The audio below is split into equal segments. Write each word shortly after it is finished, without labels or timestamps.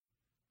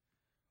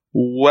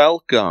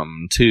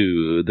Welcome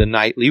to the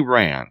Nightly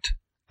Rant.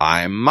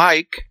 I'm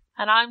Mike.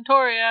 And I'm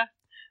Torya.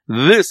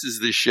 This is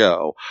the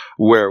show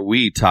where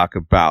we talk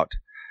about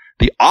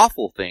the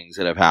awful things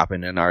that have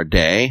happened in our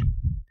day,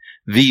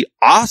 the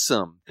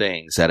awesome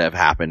things that have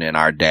happened in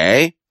our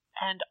day,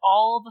 and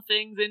all the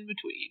things in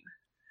between.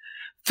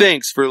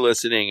 Thanks for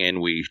listening, and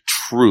we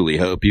truly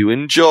hope you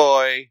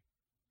enjoy.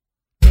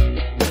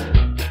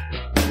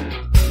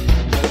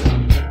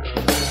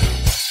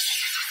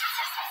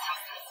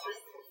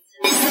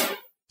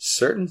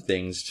 Certain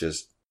things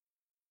just...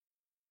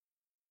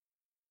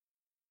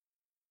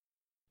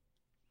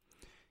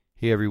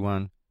 Hey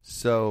everyone,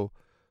 so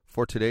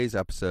for today's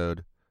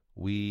episode,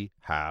 we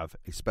have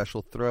a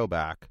special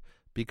throwback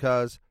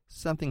because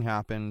something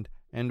happened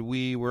and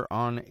we were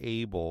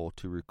unable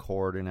to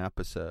record an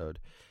episode,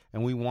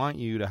 and we want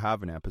you to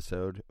have an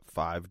episode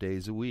 5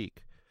 days a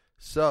week.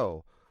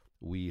 So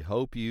we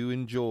hope you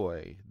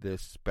enjoy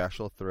this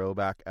special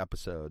throwback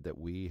episode that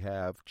we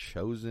have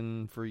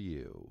chosen for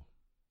you.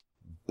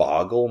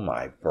 Boggle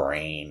my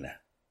brain.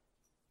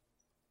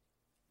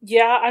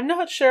 Yeah, I'm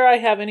not sure I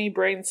have any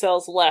brain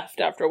cells left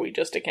after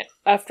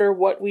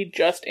what we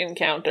just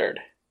encountered.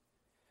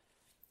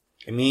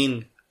 I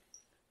mean,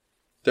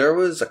 there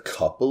was a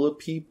couple of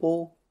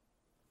people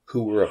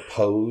who were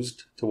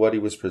opposed to what he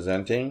was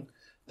presenting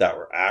that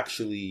were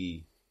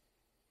actually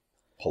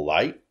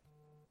polite,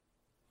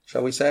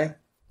 shall we say?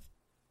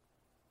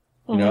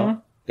 You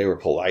know, they were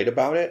polite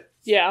about it.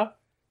 Yeah.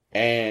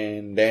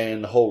 And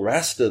then the whole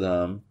rest of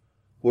them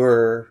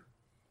were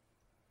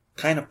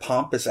kind of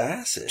pompous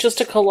asses. Just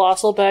a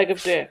colossal bag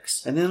of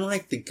dicks. And then,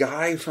 like, the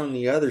guy from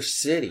the other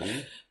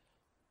city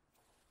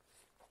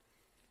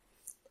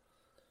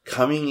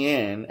coming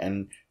in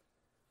and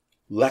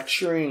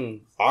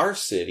lecturing our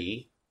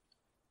city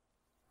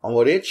on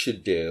what it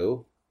should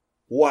do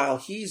while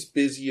he's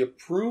busy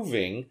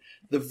approving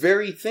the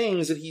very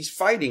things that he's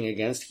fighting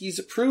against. He's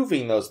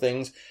approving those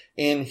things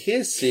in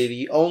his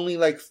city, only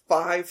like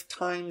 5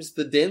 times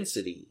the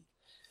density.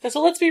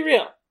 So let's be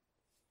real.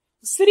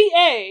 City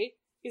A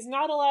is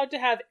not allowed to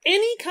have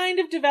any kind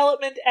of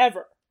development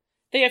ever.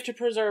 They have to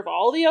preserve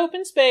all the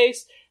open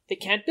space. They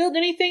can't build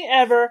anything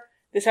ever.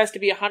 This has to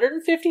be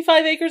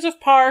 155 acres of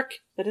park.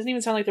 That doesn't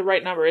even sound like the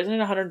right number. Isn't it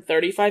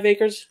 135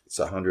 acres? It's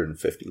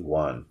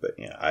 151, but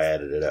yeah, I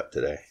added it up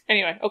today.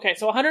 Anyway, okay,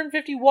 so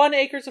 151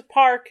 acres of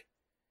park.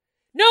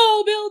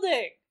 No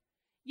building!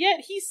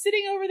 Yet he's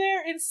sitting over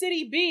there in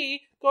City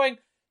B going,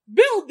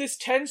 build this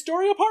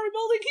 10-story apartment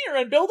building here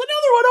and build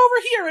another one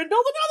over here and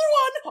build another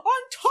one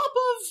on top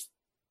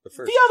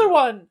of the other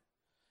one.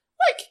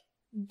 Like,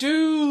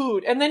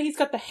 dude. And then he's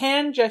got the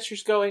hand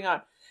gestures going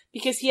on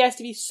because he has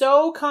to be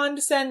so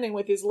condescending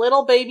with his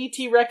little baby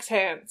T-Rex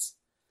hands.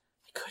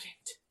 I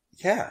couldn't.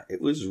 Yeah,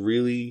 it was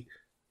really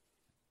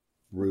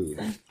rude.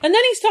 And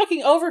then he's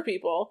talking over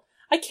people.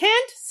 I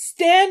can't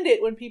stand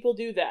it when people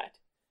do that.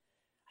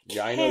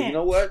 Yeah, I know. You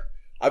know what?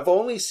 I've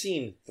only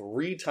seen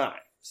 3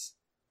 times.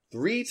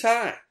 3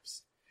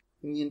 times.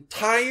 In the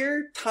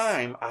entire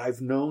time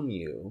I've known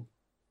you,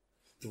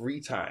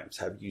 3 times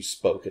have you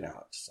spoken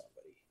out to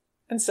somebody.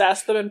 And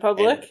sassed them in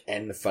public?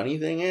 And the funny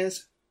thing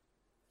is,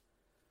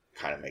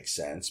 kind of makes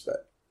sense,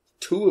 but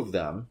 2 of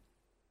them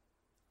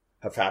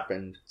have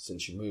happened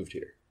since you moved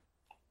here.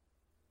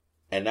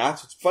 And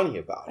that's what's funny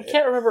about it. I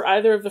can't remember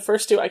either of the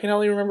first 2. I can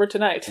only remember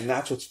tonight. And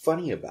that's what's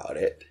funny about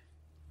it,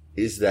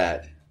 is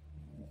that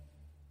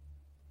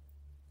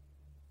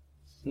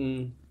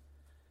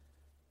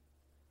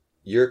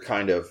you're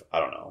kind of, I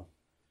don't know,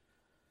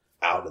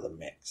 out of the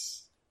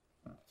mix.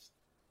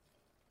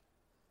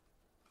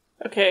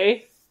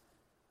 Okay.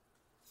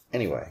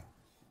 Anyway,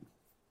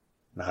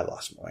 I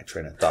lost what my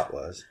train of thought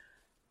was.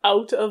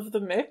 Out of the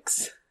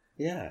mix?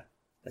 Yeah,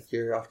 like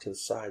you're off to the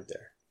side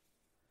there.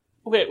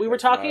 Okay, we were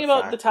talking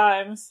about the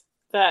times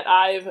that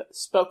I've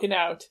spoken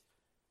out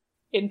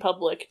in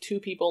public to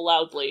people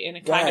loudly in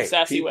a kind of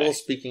sassy way. People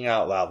speaking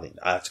out loudly.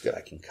 That's good.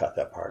 I can cut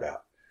that part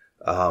out.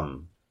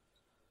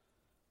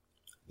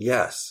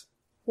 Yes.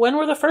 When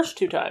were the first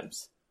 2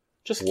 times?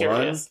 Just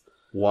curious.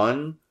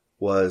 One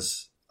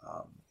was,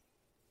 I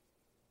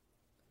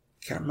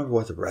can't remember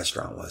what the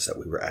restaurant was that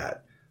we were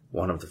at.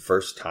 One of the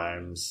first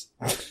times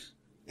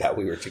that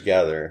we were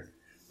together,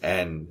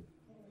 and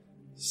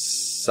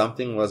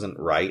something wasn't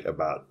right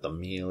about the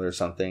meal or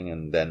something,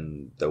 and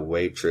then the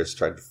waitress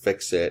tried to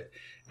fix it,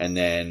 and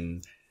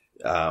then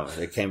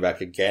they came back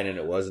again and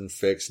it wasn't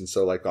fixed. And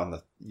so, like,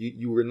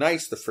 you were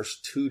nice the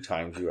first 2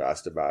 times you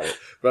asked about it,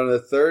 but on the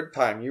 3rd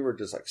time you were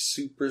just like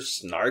super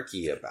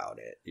snarky about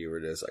it. You were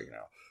just like,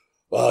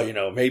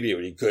 well, maybe it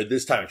would be good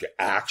this time if you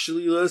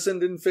actually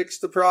listened and fixed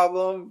the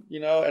problem,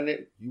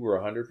 and you were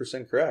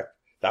 100% correct.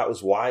 That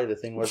was why the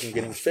thing wasn't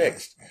getting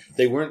fixed.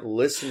 They weren't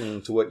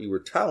listening to what you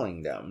were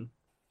telling them.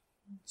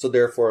 So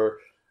therefore,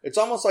 it's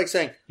almost like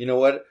saying, you know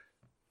what?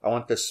 I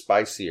want this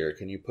spicier.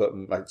 Can you put,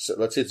 let's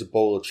say it's a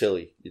bowl of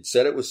chili. It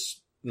said it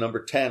was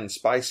number 10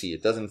 spicy.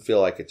 It doesn't feel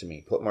like it to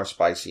me. Put more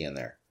spicy in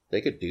there. They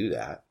could do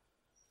that.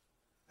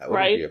 That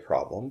wouldn't be a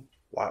problem.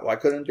 Why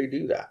couldn't they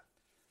do that?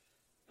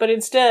 But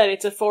instead,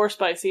 it's a 4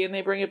 spicy, and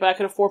they bring it back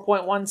at a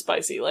 4.1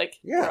 spicy. Like,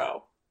 Yeah.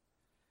 bro.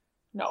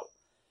 No.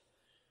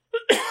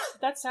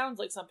 That sounds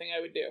like something I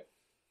would do.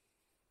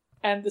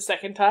 And the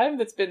second time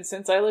that's been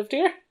since I lived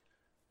here?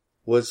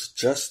 Was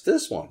just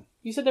this one.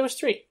 You said there was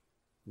 3.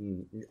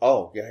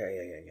 Oh,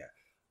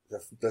 yeah.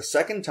 The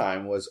second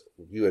time was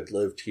you had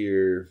lived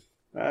here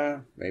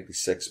maybe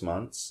 6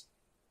 months.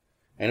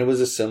 And it was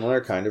a similar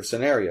kind of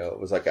scenario. It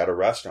was like at a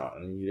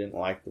restaurant, and you didn't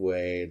like the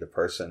way the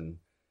person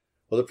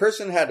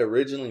had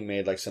originally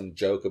made like some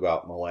joke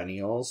about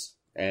millennials,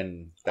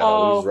 and that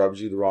always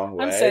rubs you the wrong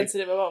way. I'm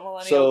sensitive about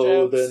millennial So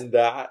jokes. then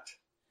that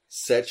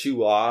set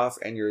you off,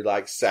 and your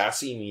like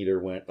sassy meter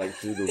went like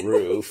through the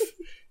roof,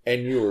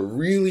 and you were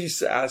really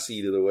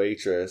sassy to the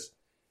waitress.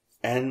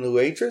 And the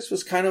waitress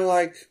was kind of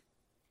like,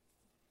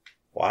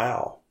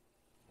 wow,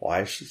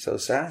 why is she so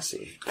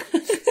sassy?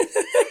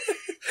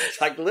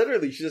 Like,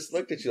 literally, she just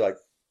looked at you like,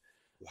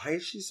 why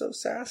is she so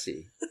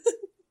sassy?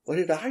 What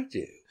did I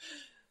do?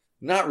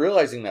 Not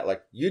realizing that,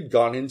 like, you'd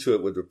gone into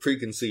it with a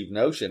preconceived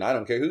notion. I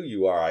don't care who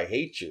you are. I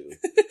hate you.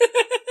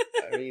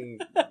 I mean,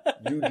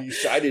 you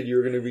decided you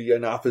were going to be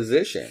in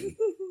opposition.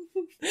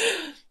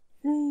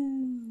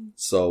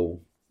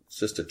 So, it's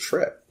just a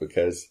trip,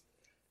 because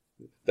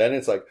then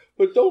it's like,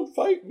 but don't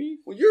fight me.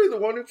 Well, you're the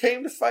one who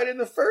came to fight in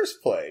the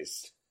first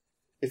place.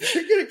 If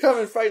you're going to come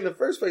and fight in the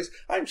first place,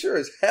 I'm sure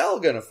as hell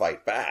going to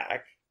fight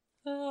back.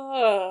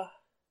 Tonight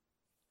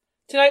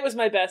was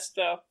my best,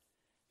 though.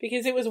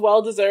 Because it was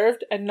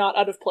well-deserved and not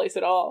out of place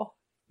at all.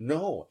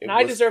 No. And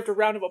I deserved a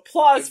round of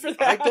applause for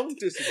that. I don't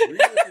disagree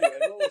with you.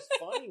 And what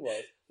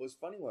was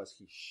funny was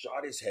he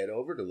shot his head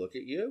over to look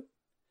at you.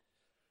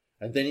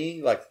 And then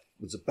he, like,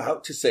 was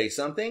about to say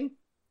something.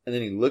 And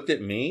then he looked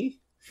at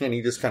me. And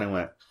he just kind of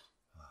went,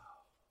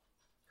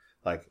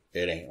 like,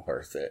 it ain't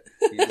worth it.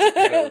 He's just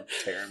going to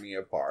tear me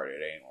apart.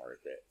 It ain't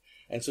worth it.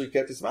 And so he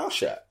kept his mouth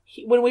shut.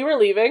 When we were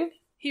leaving,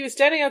 he was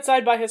standing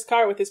outside by his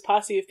car with his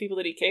posse of people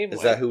that he came with.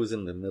 Is that who was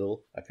in the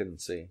middle? I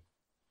couldn't see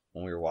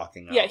when we were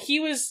walking out. Yeah,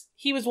 he was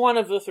one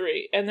of the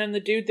 3. And then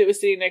the dude that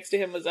was sitting next to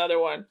him was the other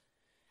one.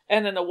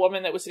 And then the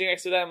woman that was sitting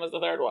next to them was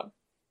the third one.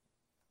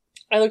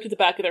 I looked at the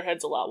back of their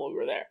heads a lot while we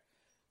were there.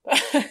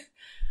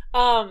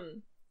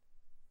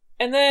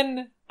 And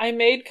then I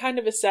made kind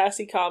of a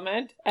sassy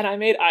comment, and I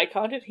made eye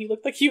contact. He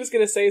looked like he was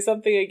going to say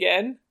something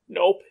again.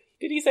 Nope.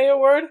 Did he say a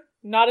word?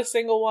 Not a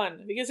single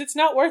one. Because it's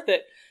not worth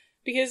it.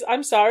 Because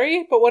I'm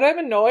sorry, but when I'm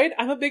annoyed,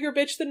 I'm a bigger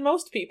bitch than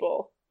most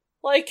people.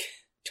 Like,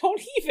 don't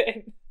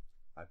even.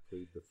 I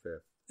plead the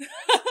fifth.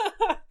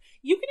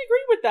 You can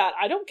agree with that.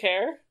 I don't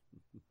care.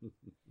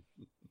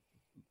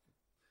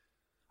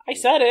 I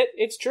said it.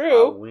 It's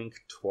true. I'll wink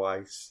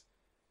twice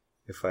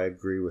if I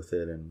agree with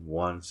it, and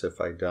once if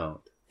I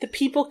don't. The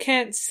people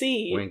can't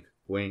see. Wink,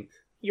 wink.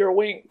 Your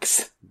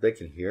winks. They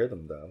can hear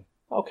them, though.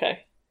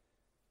 Okay.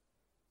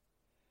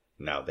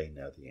 Now they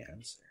know the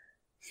answer.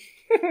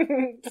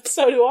 But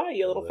so do I,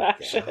 you little Look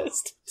fascist.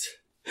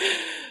 Out.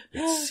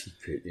 It's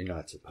secret. You're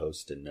not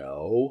supposed to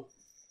know.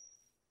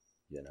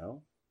 You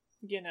know?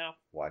 You know.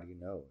 Why do you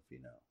know if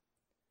you know?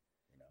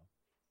 You know?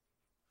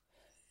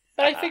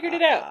 But I figured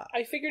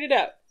it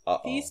out.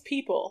 Uh-oh. These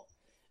people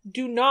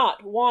do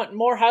not want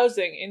more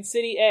housing in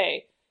City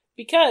A.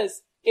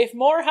 Because if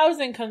more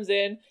housing comes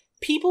in,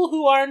 people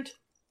who aren't,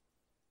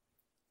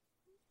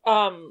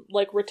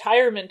 like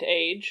retirement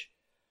age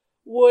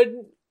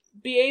would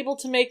be able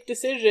to make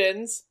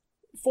decisions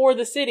for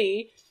the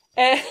city,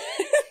 and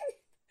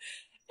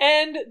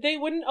and they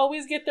wouldn't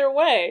always get their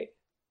way.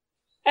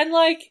 And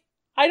like,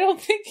 I don't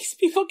think these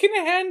people can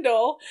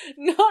handle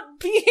not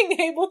being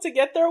able to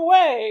get their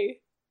way.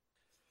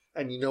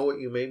 And you know what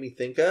you made me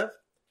think of?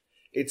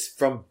 It's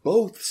from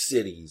both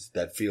cities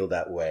that feel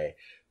that way.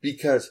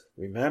 Because,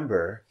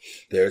 remember,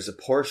 there's a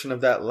portion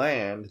of that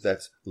land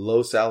that's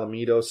Los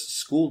Alamitos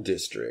School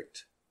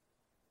District.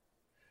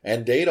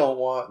 And they don't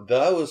want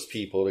those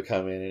people to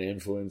come in and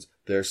influence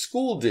their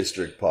school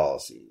district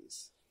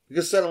policies.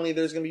 Because suddenly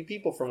there's going to be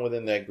people from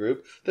within that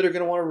group that are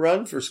going to want to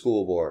run for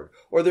school board.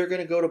 Or they're going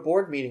to go to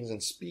board meetings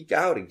and speak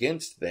out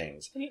against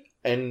things.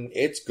 And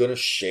it's going to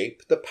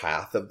shape the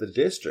path of the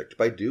district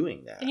by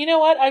doing that. And you know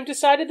what? I've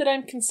decided that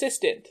I'm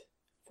consistent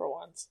for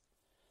once.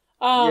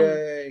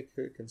 Yay,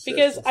 consistency.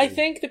 Because I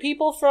think the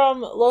people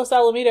from Los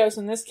Alamitos,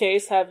 in this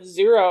case, have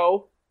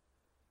zero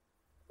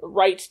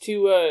right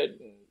to a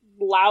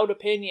loud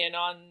opinion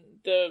on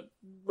the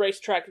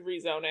racetrack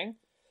rezoning.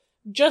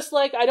 Just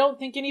like I don't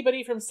think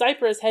anybody from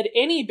Cyprus had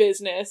any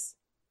business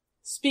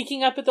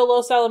speaking up at the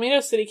Los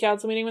Alamitos City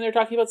Council meeting when they're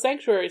talking about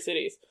sanctuary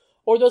cities.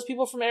 Or those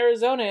people from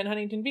Arizona and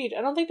Huntington Beach. I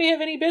don't think they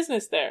have any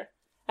business there.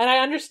 And I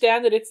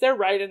understand that it's their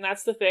right and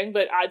that's the thing,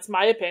 but it's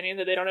my opinion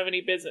that they don't have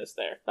any business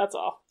there. That's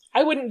all.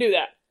 I wouldn't do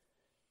that.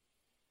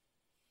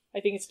 I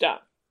think it's dumb.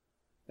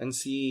 And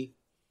see,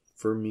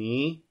 for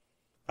me,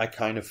 I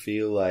kind of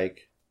feel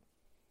like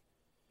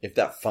if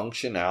that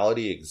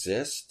functionality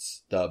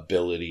exists, the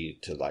ability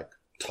to like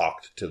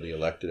talk to the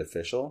elected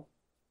official,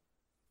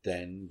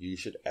 then you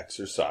should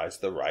exercise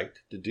the right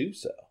to do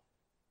so.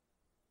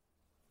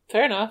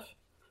 Fair enough.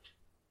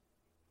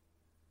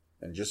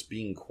 And just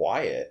being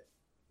quiet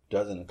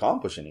doesn't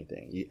accomplish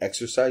anything. You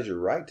exercise your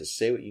right to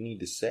say what you need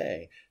to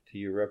say to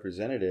your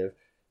representative.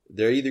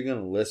 They're either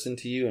going to listen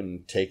to you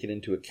and take it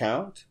into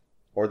account,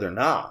 or they're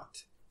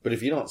not. But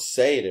if you don't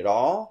say it at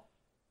all,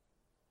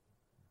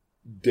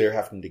 they're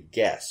having to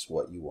guess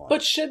what you want.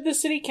 But should the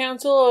city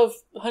council of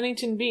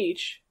Huntington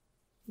Beach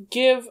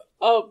give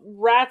a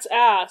rat's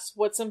ass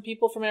what some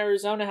people from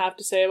Arizona have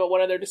to say about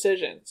one of their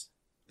decisions?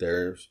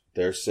 They're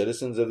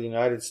citizens of the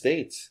United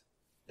States.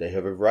 They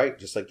have a right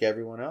just like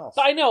everyone else.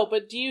 I know,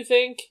 but do you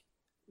think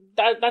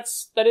that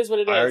is what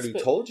it is? I already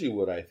told you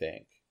what I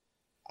think.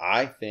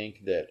 I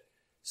think that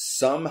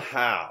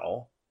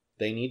somehow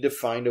they need to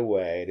find a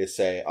way to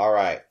say, all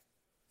right,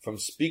 from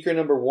speaker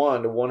number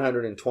 1 to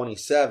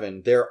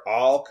 127, they're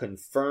all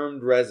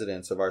confirmed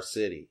residents of our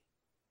city.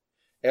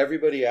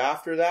 Everybody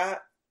after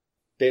that,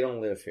 they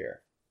don't live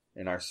here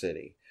in our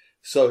city.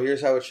 So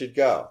here's how it should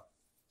go.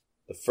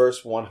 The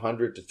first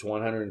 100 to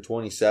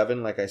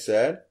 127, like I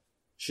said,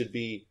 should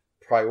be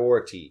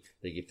priority.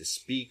 They get to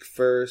speak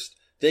first.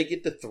 They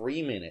get the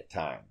 3-minute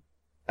time.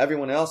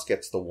 Everyone else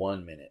gets the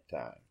 1-minute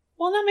time.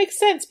 Well, that makes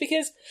sense,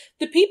 because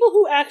the people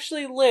who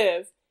actually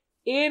live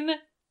in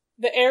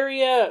the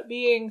area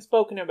being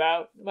spoken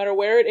about, no matter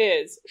where it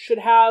is, should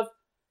have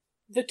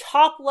the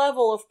top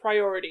level of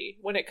priority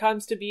when it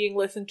comes to being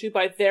listened to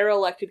by their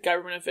elected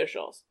government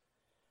officials.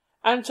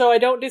 And so I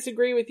don't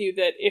disagree with you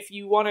that if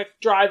you want to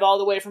drive all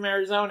the way from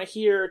Arizona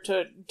here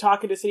to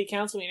talk at a city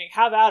council meeting,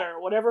 have at her,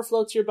 whatever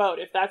floats your boat.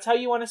 If that's how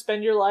you want to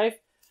spend your life,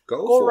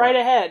 go right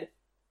ahead.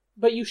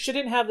 But you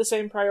shouldn't have the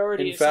same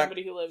priority as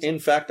somebody who lives. In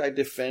fact, I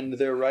defend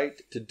their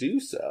right to do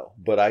so.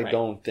 But I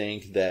don't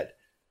think that...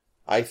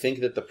 I think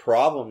that the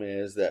problem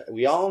is that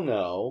we all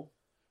know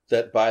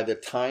that by the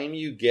time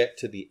you get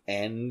to the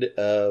end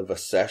of a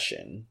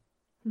session,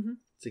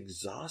 it's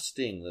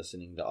exhausting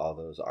listening to all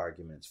those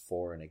arguments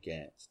for and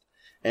against.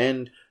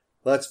 And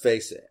let's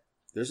face it,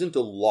 there isn't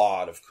a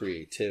lot of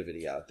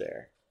creativity out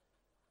there.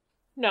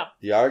 No.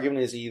 The argument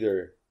is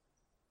either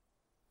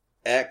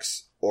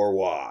X or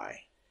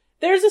Y.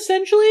 There's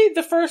essentially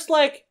the first,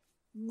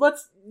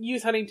 let's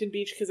use Huntington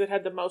Beach because it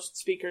had the most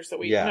speakers that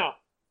we know.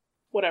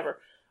 Whatever.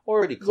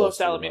 Or Los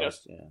Alamitos.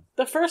 Yeah.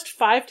 The first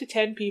 5 to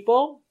 10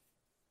 people,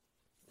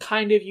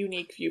 kind of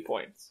unique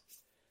viewpoints.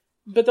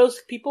 But those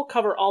people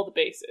cover all the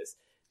bases.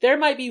 There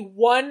might be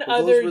one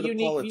other unique viewpoint.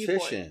 Those were the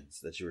politicians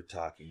that you were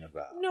talking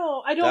about.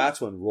 No, I don't. That's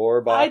when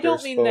Rohrbacher I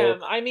don't mean spoke.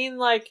 them. I mean,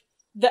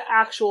 the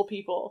actual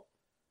people.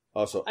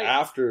 Also,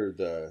 after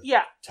the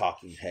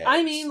talking heads.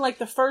 I mean,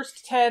 the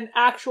first 10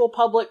 actual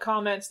public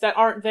comments that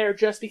aren't there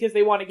just because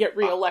they want to get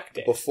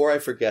reelected. Before I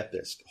forget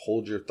this,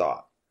 hold your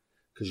thought.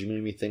 Because you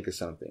made me think of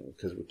something.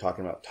 Because we're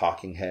talking about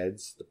talking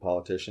heads, the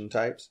politician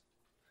types.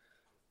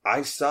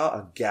 I saw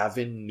a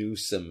Gavin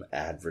Newsom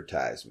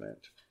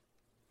advertisement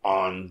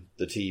on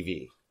the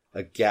TV.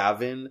 A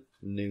Gavin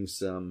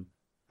Newsom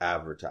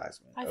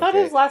advertisement. I thought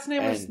his last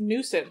name was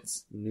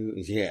Nuisance.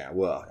 Yeah,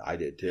 well, I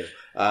did too.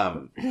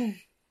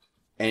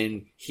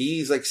 And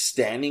he's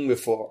standing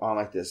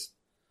on this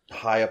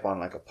high up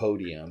on a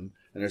podium,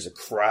 and there's a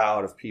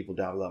crowd of people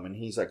down below him, and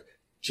he's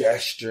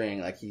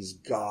gesturing like he's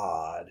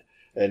God,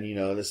 and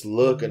this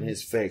look on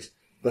his face.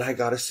 But I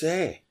gotta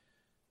say,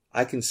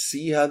 I can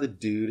see how the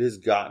dude has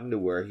gotten to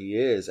where he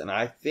is, and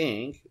I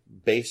think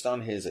based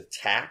on his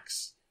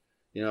attacks,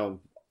 a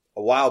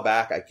while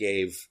back I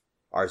gave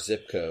our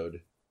zip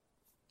code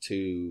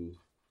to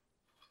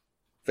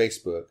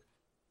Facebook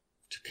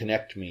to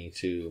connect me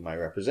to my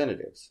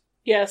representatives.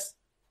 Yes.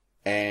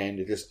 And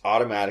it just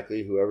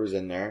automatically, whoever's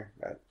in there,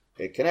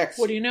 it connects.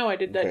 What do you know? I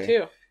did that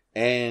too.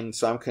 And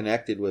so I'm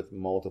connected with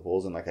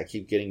multiples, and I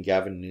keep getting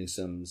Gavin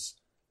Newsom's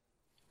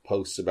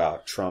posts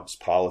about Trump's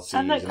policies.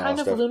 And that kind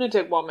of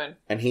lunatic woman.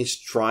 And he's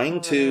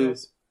trying to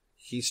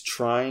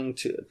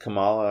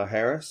Kamala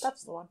Harris?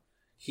 That's the one.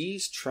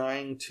 He's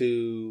trying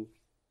to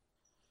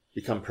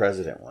become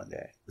president one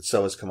day. But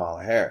so is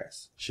Kamala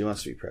Harris. She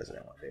wants to be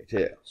president one day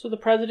too. So the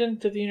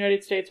president of the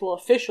United States will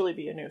officially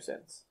be a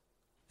nuisance.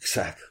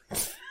 Exactly.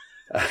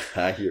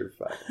 You're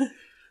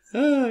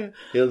fine.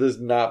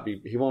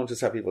 He won't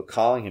just have people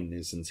calling him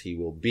nuisance. He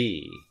will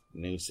be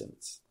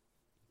nuisance.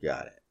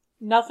 Got it.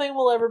 Nothing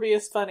will ever be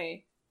as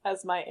funny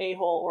as my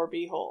a-hole or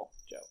b-hole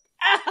joke.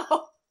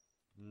 Ow!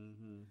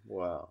 Mm-hmm.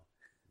 Well,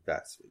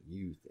 that's what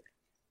you think.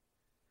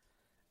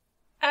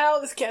 Ow,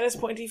 this cat has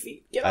pointy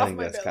feet. Get off my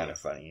belly. I think that's kind of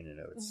funny in and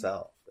of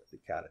itself, that the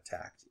cat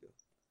attacked you.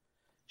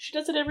 She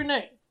does it every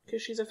night.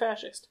 Because she's a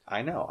fascist.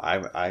 I know.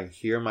 I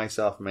hear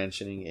myself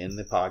mentioning in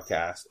the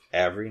podcast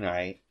every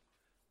night,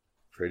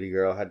 Pretty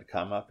Girl had to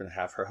come up and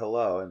have her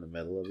hello in the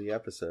middle of the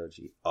episode.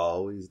 She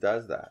always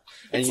does that.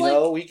 And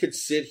we could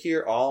sit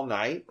here all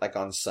night,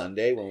 on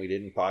Sunday when we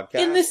didn't podcast.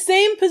 In the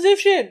same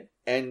position.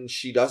 And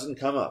she doesn't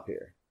come up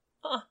here.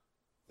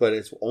 But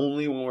it's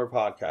only when we're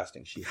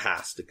podcasting. She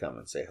has to come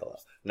and say hello.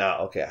 Now,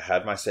 okay, I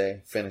had my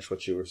say. Finish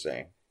what you were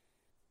saying.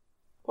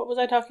 What was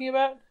I talking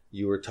about?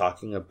 You were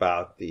talking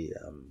about the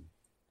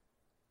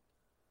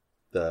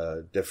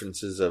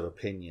differences of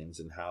opinions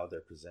and how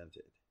they're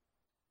presented.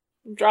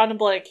 I'm drawing a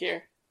blank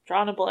here.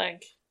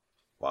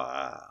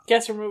 Wow.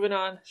 Guess we're moving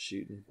on.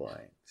 Shooting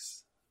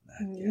blanks.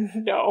 Not yet.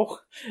 No,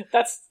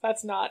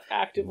 that's not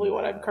actively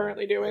what I'm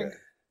currently doing. Good.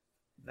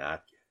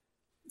 Not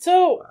yet.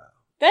 So, Wow.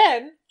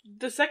 then,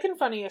 the second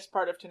funniest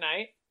part of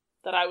tonight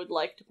that I would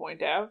like to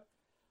point out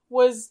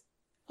was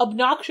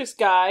obnoxious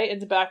guy in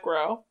the back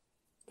row,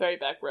 very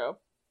back row,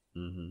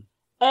 Mm-hmm.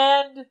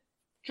 and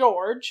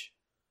George,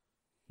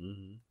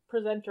 Mm-hmm.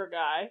 presenter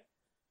guy,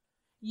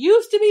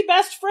 used to be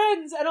best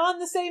friends and on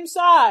the same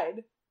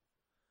side.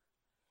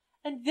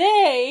 And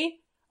they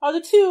are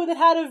the two that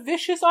had a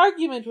vicious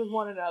argument with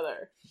one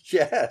another.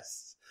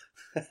 Yes.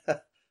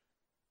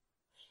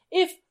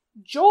 If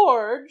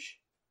George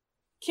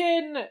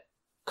can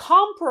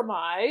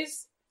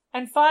compromise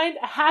and find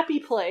a happy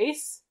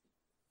place,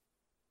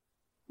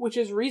 which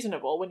is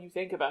reasonable when you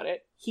think about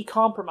it, he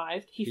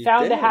compromised. He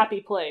found did. a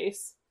happy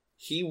place.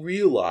 He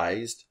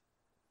realized,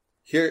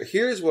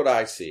 here's what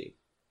I see.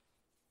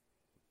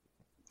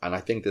 And I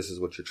think this is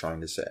what you're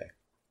trying to say.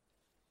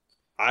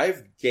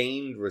 I've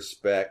gained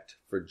respect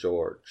for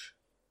George.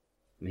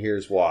 And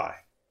here's why.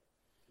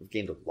 I've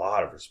gained a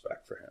lot of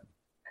respect for him.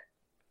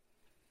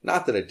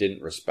 Not that I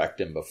didn't respect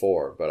him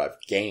before, but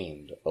I've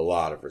gained a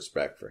lot of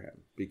respect for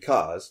him.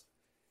 Because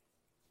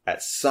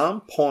at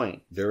some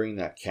point during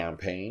that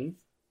campaign,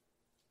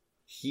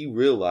 he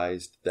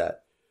realized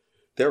that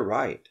they're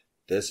right.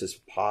 This is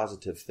a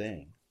positive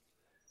thing.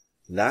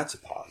 And that's a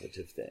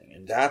positive thing.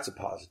 And that's a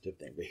positive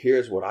thing. But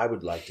here's what I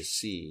would like to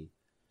see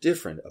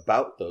different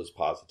about those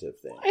positive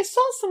things. I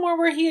saw somewhere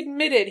where he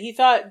admitted he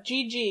thought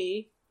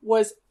GG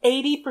was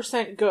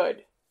 80%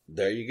 good.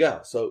 There you go.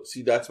 So,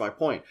 see, that's my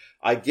point.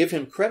 I give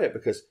him credit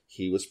because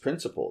he was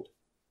principled.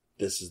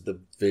 This is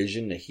the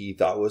vision that he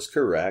thought was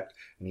correct,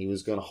 and he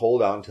was going to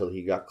hold out until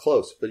he got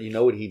close. But you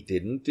know what he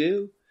didn't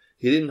do?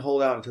 He didn't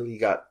hold out until he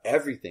got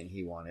everything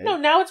he wanted. No,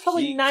 now it's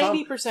probably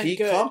 90% good. He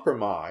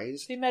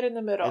compromised. They met in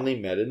the middle. And they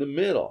met in the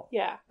middle.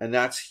 Yeah. And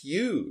that's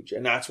huge.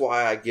 And that's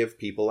why I give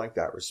people like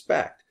that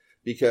respect.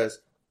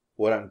 Because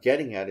what I'm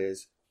getting at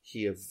is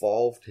he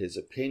evolved his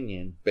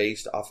opinion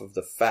based off of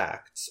the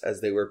facts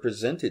as they were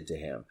presented to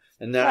him.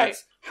 And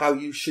that's how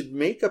you should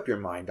make up your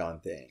mind on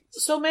things.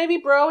 So maybe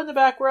bro in the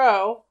back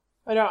row,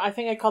 I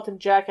think I called him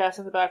jackass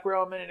in the back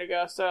row a minute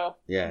ago, so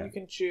yeah. You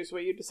can choose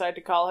what you decide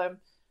to call him.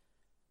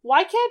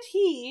 Why can't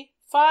he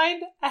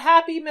find a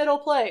happy middle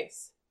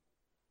place?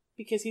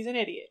 Because he's an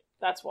idiot.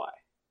 That's why.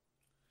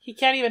 He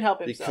can't even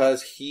help himself.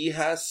 Because he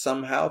has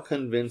somehow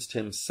convinced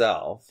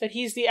himself that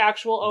he's the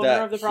actual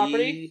owner of the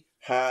property? He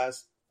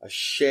has a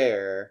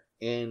share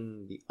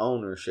in the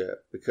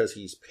ownership because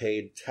he's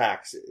paid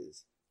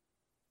taxes.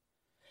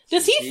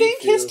 Does he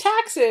think his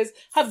taxes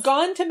have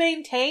gone to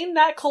maintain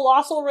that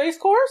colossal race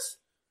course?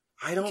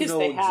 I don't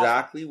know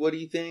exactly what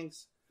he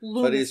thinks.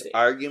 Lunacy. But his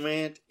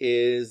argument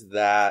is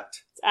that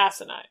it's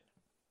asinine.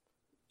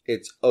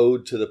 It's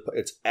owed to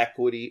it's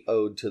equity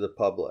owed to the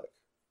public.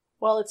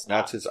 Well, it's not.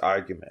 That's his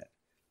argument.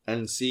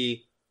 And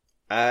see,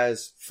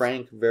 as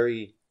Frank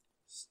very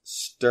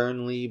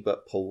sternly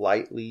but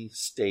politely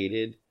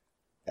stated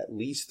at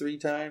least 3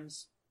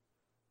 times,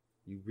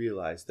 you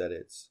realize that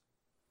it's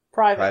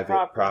private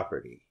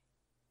property.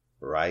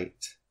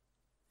 Right?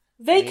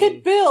 They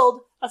could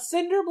build a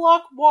cinder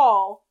block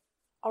wall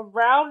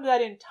around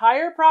that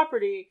entire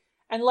property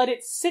and let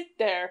it sit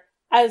there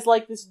as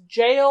like this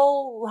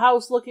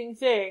jailhouse looking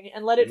thing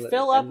and let it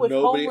fill up with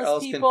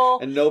homeless people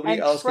and nobody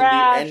else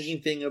trash, can do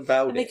anything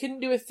about it. And they couldn't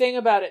do a thing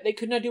about it. They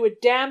could not do a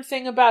damn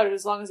thing about it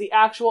as long as the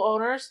actual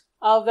owners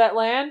of that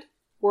land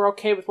were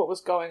okay with what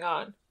was going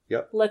on.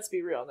 Yep. Let's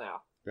be real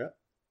now. Yep.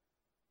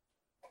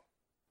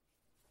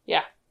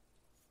 Yeah.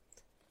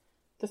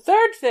 The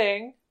third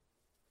thing,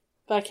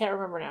 but I can't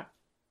remember now.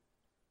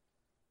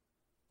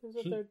 There's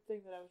a third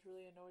thing that I was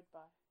really annoyed by.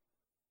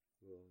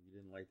 Well, you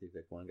didn't like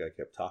that one guy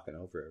kept talking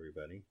over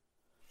everybody.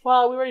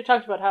 Well, we already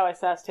talked about how I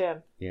sassed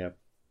him. Yeah.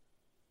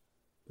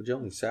 But you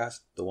only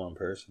sassed the one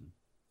person.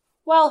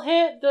 Well,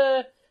 hit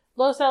the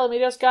Los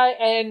Alamitos guy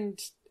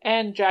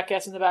and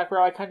Jackass in the back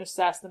row. I kind of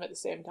sassed them at the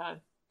same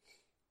time.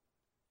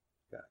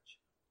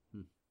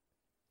 Gotcha.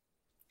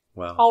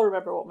 Well, I'll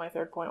remember what my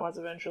third point was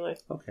eventually.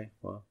 Okay,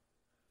 well,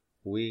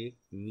 we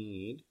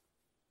need...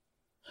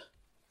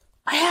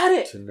 I had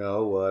it! ...to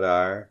know what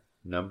our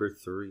number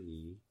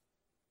 3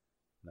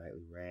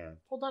 nightly rant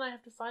Hold on, I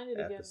have to find it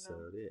again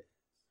episode is.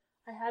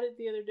 I had it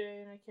the other day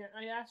and I can't...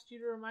 I asked you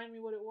to remind me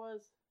what it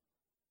was.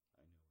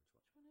 I know which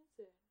one. What is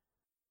it?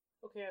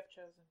 Okay, I've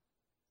chosen.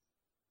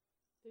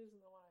 This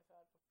isn't the one I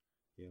thought.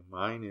 Yeah,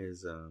 mine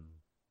is,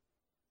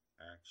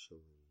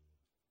 actually...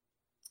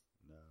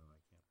 No, I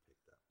can't pick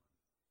that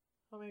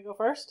one. Want me to go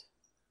first?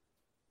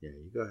 Yeah,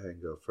 you go ahead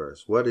and go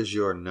first. What is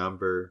your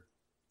number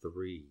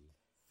 3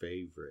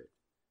 favorite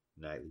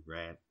nightly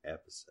rant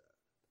episode?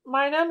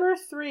 My number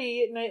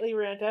 3 nightly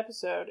rant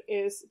episode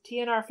is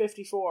TNR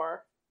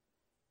 54.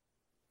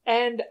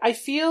 And I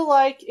feel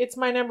like it's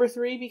my number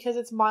 3 because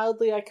it's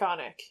mildly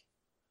iconic.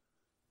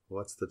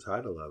 What's the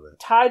title of it?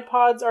 Tide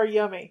Pods Are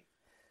Yummy.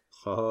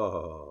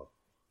 Oh.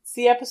 It's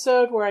the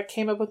episode where I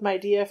came up with my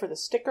idea for the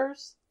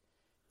stickers.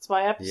 It's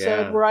my episode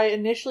Yeah. where I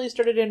initially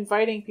started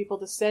inviting people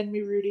to send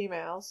me rude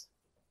emails.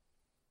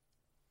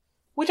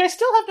 Which I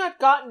still have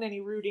not gotten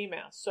any rude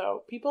emails,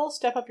 so people,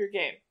 step up your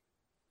game.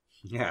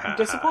 I'm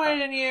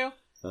disappointed in you.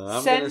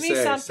 I'm Send gonna me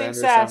say, something send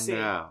her sassy. some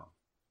now.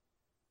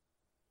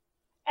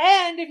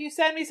 And if you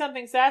send me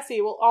something sassy,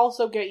 we'll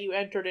also get you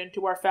entered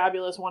into our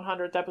fabulous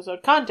 100th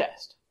episode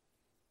contest.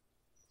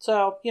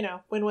 So,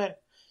 win-win.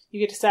 You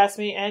get to sass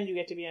me, and you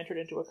get to be entered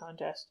into a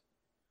contest.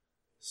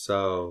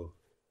 So,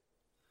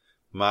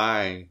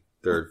 my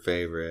third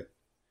favorite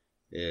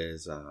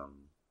is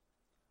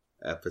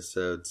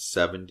episode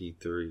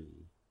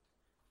 73,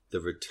 The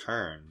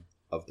Return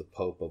of the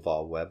Pope of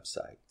All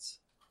Websites.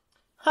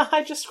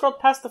 I just scrolled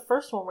past the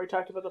first one where we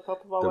talked about the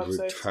Pope of all The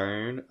websites.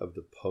 Return of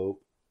the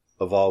Pope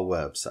of All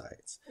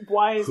Websites.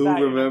 Why is Who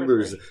that?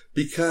 remembers?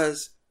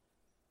 Because,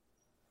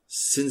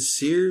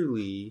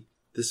 sincerely,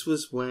 this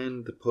was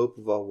when the Pope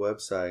of All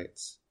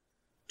Websites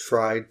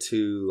tried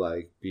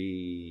to,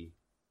 be,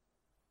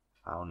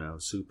 I don't know,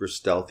 super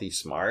stealthy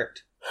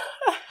smart.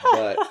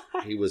 But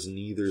he was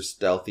neither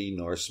stealthy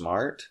nor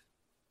smart.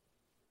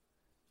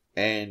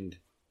 And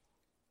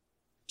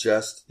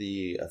just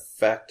the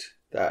effect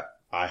that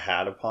I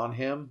had upon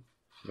him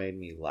made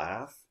me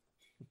laugh.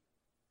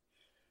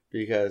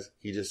 Because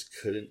he just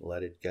couldn't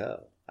let it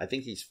go. I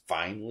think he's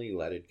finally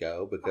let it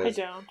go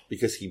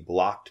because he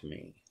blocked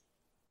me.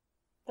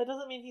 That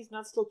doesn't mean he's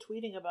not still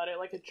tweeting about it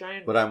like a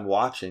giant. But I'm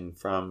watching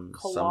from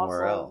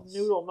somewhere else.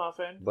 Noodle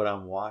muffin. But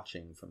I'm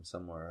watching from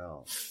somewhere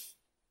else.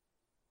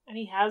 And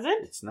he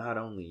hasn't? It's not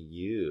only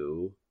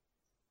you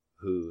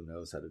who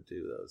knows how to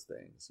do those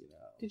things,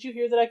 Did you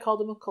hear that I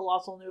called him a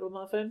colossal noodle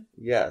muffin?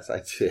 Yes,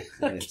 I did.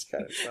 And it's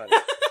kind of funny.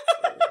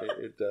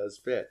 it does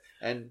fit.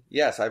 And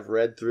yes, I've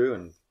read through,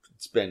 and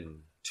it's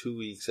been 2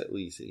 weeks at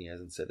least, and he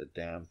hasn't said a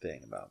damn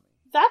thing about me.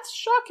 That's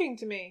shocking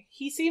to me.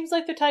 He seems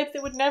like the type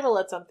that would never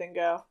let something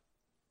go.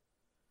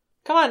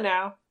 Come on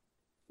now.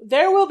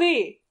 There will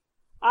be.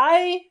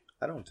 I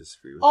don't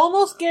disagree with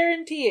almost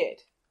guarantee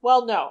it.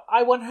 Well, no.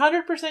 I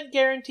 100%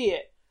 guarantee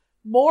it.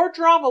 More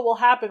drama will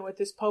happen with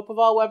this Pope of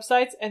All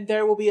Websites, and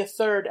there will be a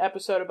third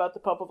episode about the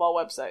Pope of All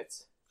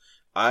Websites.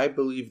 I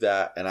believe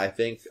that, and I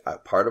think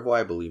part of why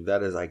I believe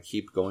that is I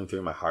keep going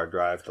through my hard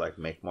drive to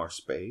make more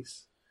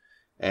space.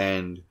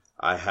 And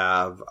I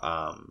have,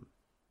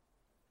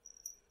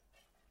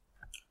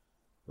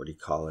 what do you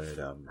call it?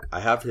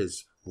 I have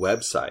his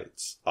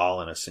websites all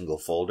in a single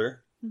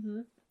folder. Mm-hmm.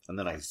 And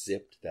then I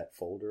zipped that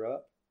folder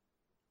up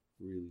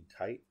really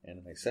tight, and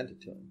then I sent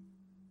it to him.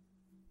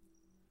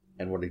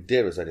 And what I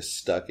did was I just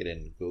stuck it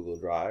in Google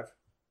Drive,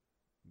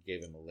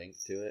 gave him a link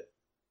to it,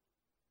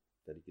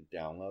 that he could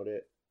download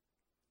it.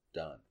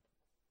 Done.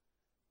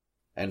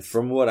 And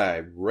from what I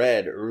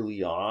read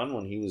early on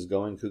when he was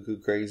going cuckoo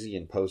crazy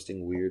and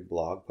posting weird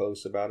blog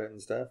posts about it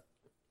and stuff,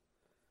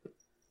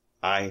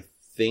 I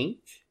think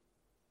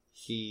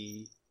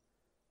he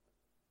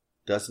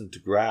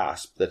doesn't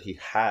grasp that he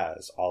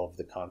has all of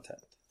the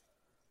content.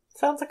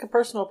 Sounds like a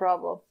personal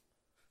problem.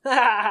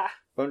 But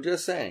I'm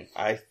just saying,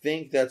 I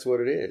think that's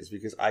what it is,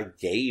 because I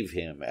gave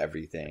him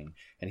everything,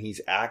 and he's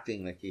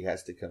acting like he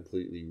has to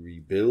completely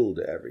rebuild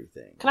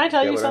everything. Can I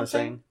tell you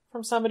something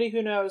from somebody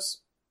who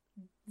knows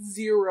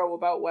zero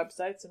about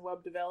websites and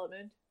web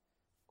development?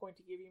 I'm going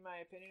to give you my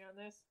opinion on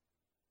this.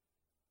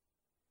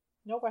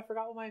 Nope, I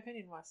forgot what my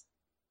opinion was.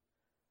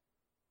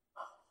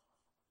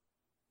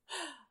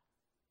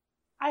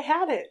 I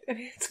had it, and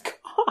it's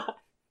gone.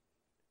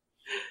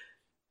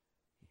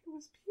 It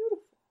was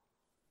beautiful.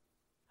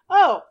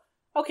 Oh,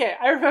 okay,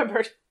 I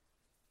remembered.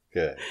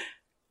 Good.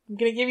 I'm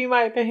going to give you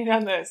my opinion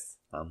on this.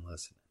 I'm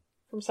listening.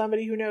 From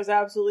somebody who knows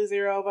absolutely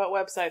zero about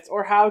websites,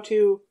 or how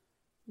to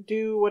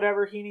do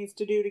whatever he needs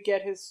to do to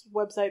get his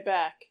website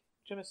back.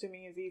 Which I'm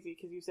assuming is easy,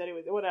 because you said it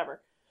was,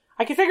 whatever.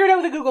 I can figure it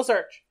out with a Google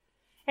search.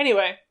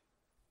 Anyway.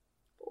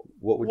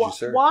 What would you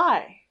search?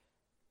 Why?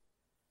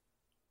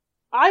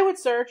 I would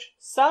search,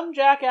 some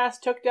jackass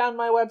took down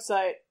my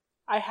website.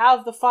 I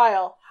have the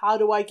file. How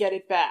do I get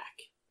it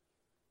back?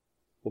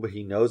 Well, but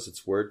he knows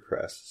it's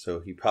WordPress, so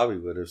he probably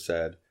would have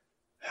said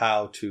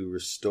how to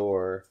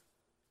restore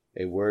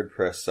a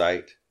WordPress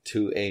site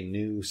to a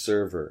new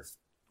server.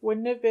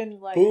 Wouldn't it have been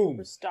boom,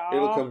 restore?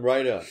 It'll come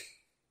right up.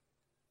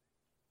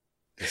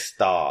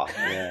 Restore,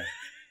 yeah.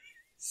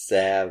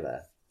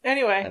 Sava.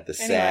 Anyway. At the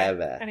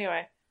Sava.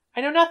 Anyway,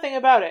 I know nothing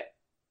about it.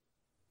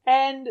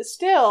 And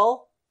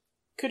still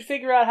could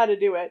figure out how to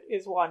do it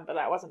is one, but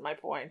that wasn't my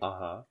point.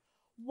 Uh-huh.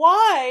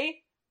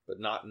 Why? But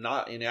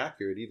not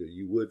inaccurate either.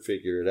 You would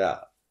figure it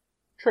out.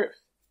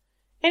 Truth.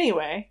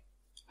 Anyway,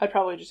 I'd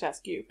probably just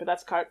ask you, but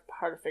that's part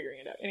of figuring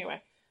it out.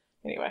 Anyway.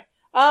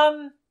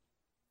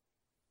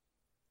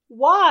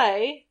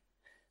 Why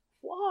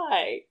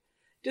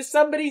does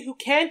somebody who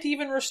can't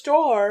even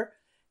restore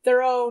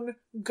their own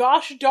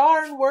gosh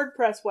darn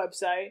WordPress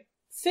website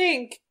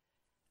think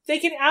they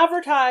can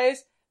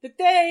advertise that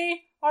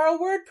they are a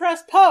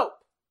WordPress pope?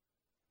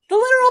 The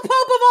literal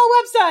pope of all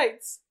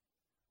websites!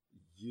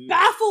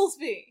 Baffles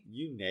me.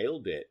 You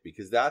nailed it,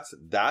 because that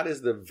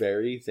is the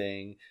very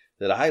thing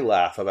that I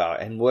laugh about.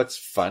 And what's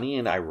funny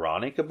and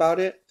ironic about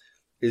it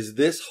is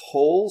this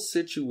whole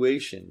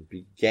situation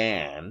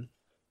began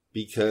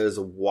because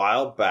a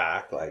while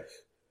back, like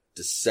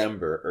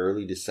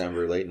early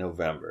December, late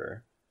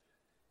November,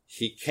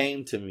 he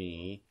came to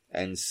me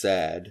and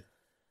said,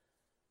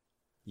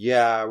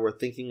 yeah, we're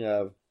thinking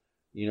of,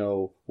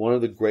 one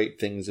of the great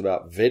things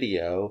about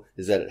video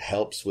is that it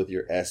helps with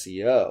your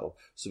SEO.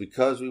 So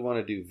because we want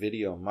to do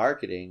video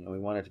marketing and we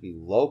want it to be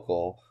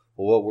local,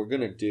 well, what we're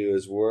going to do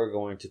is we're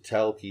going to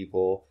tell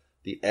people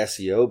the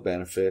SEO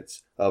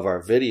benefits of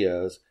our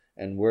videos,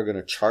 and we're going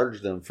to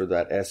charge them for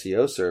that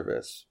SEO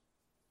service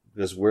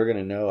because we're going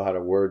to know how to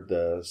word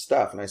the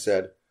stuff. And I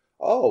said,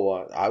 oh,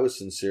 well, I was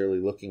sincerely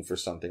looking for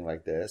something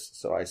like this.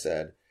 So I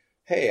said,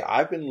 hey,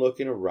 I've been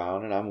looking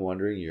around and I'm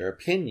wondering your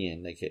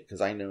opinion, because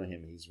I know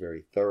him. He's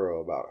very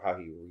thorough about how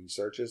he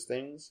researches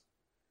things.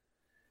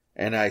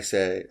 And I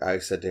said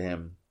to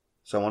him,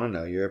 so I want to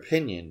know your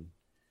opinion.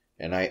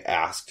 And I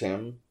asked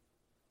him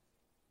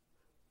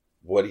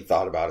what he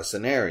thought about a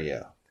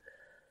scenario.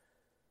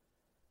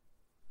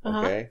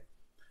 Okay.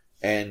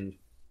 And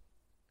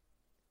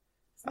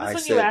I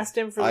said, you asked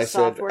him for the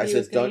software he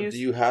was going to use?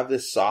 Do you have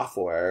this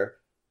software?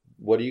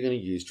 What are you going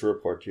to use to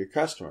report to your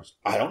customers?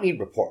 I don't need to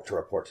report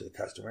to the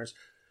customers.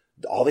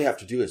 All they have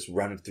to do is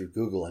run it through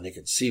Google and they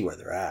can see where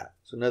they're at.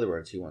 So in other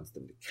words, he wants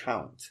them to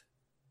count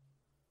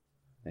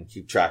and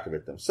keep track of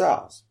it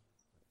themselves.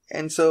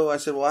 And so I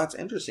said, well, that's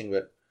interesting,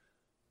 but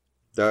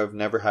I've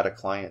never had a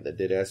client that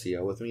did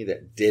SEO with me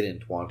that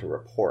didn't want to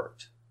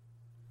report.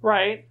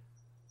 Right.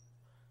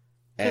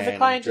 Because the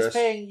client is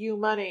paying you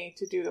money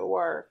to do the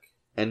work.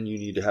 And you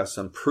need to have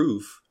some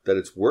proof that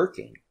it's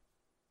working.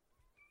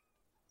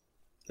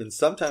 And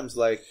sometimes,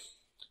 like,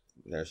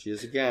 there she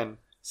is again.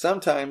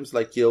 Sometimes,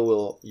 like,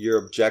 your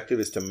objective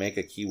is to make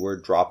a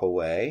keyword drop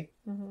away.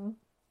 Mm-hmm.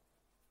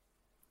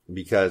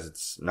 Because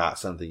it's not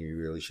something you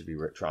really should be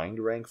trying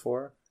to rank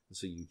for. And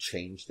so you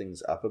change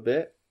things up a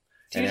bit.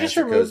 Do you just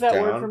remove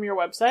that word from your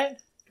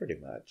website? Pretty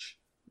much.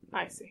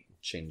 I see.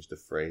 Change the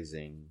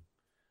phrasing.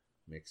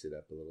 Mix it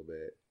up a little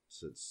bit.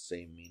 So it's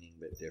same meaning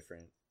but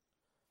different.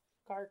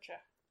 Gotcha.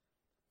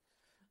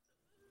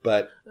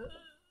 But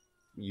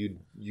you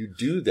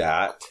do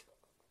that,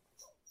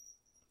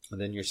 and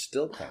then you're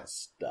still kind of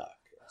stuck,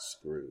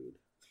 screwed.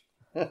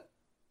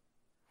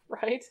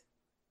 Right?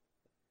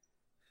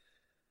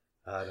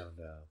 I don't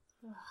know.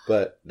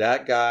 But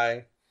that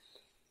guy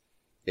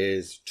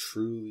is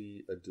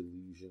truly a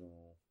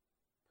delusional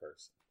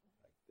person.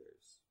 Like,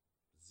 there's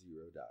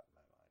zero doubt in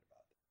my mind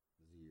about it.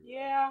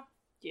 Zero.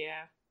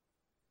 Yeah.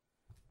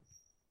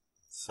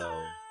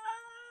 So,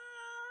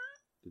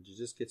 did you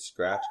just get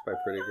scratched by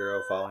Pretty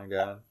Girl falling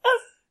down?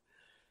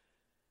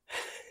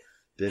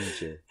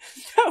 Didn't you?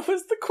 That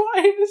was the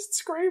quietest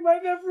scream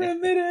I've ever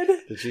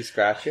emitted. Did she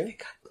scratch you? I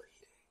think I'm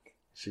bleeding.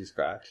 She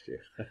scratched you.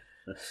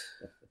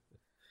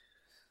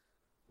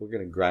 We're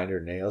going to grind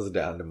her nails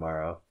down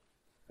tomorrow.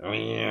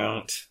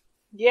 Yeah.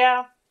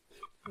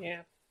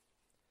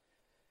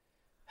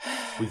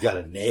 We got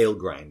a nail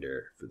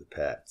grinder for the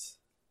pets.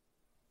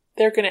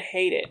 They're going to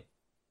hate it.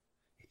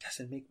 It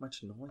doesn't make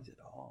much noise at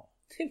all.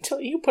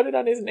 Until you put it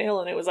on his nail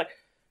and it was like...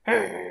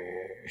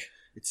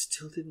 It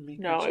still didn't make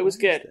much noise. No, it was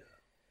good. Though.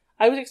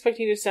 I was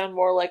expecting it to sound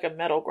more like a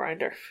metal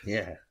grinder.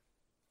 Yeah.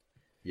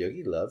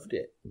 Yogi loved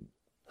it.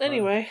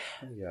 Anyway.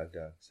 Yeah,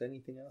 Doug. Is there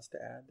anything else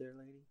to add there,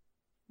 lady?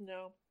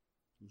 No.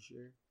 You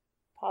sure?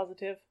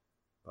 Positive.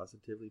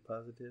 Positively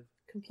positive?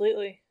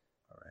 Completely.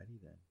 Alrighty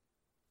then.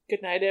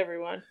 Good night,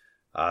 everyone.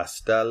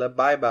 Hasta la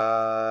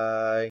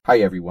bye-bye. Hi,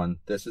 everyone.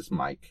 This is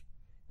Mike,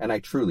 and I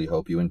truly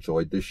hope you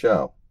enjoyed this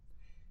show.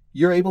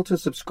 You're able to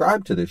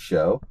subscribe to this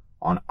show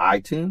on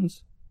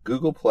iTunes,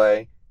 Google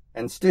Play,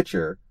 and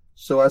Stitcher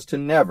so as to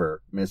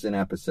never miss an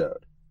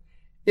episode.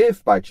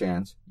 If, by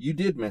chance, you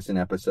did miss an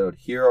episode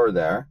here or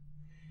there,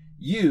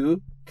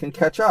 you can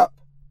catch up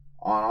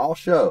on all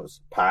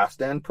shows,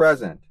 past and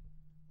present,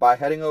 by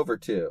heading over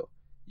to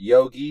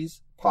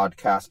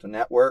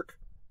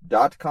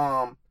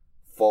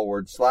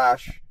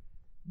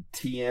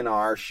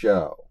yogispodcastnetwork.com/TNR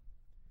show.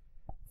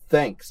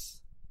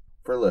 Thanks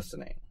for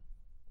listening.